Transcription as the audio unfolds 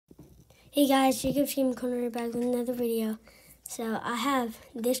Hey guys, Jacob's Game Corner back with another video. So I have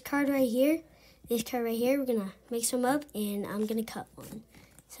this card right here, We're gonna mix them up and I'm gonna cut one.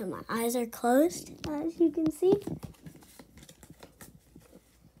 So my eyes are closed, as you can see.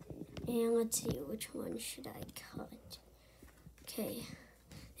 And let's see, which one should I cut? Okay,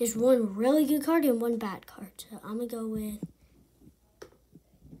 there's one really good card and one bad card. So I'm gonna go with,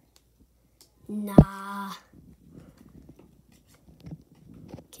 nah.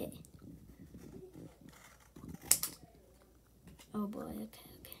 Okay. Oh boy, okay.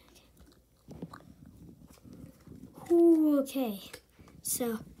 Ooh, okay.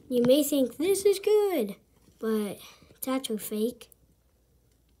 So, you may think this is good, but it's actually fake.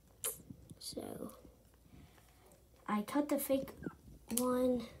 So, I cut the fake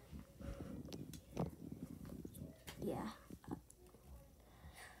one. Yeah.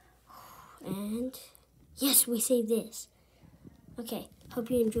 And, yes, we saved this. Okay, hope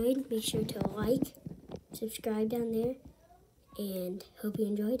you enjoyed. Make sure to like, subscribe down there. And hope you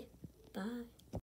enjoyed. Bye.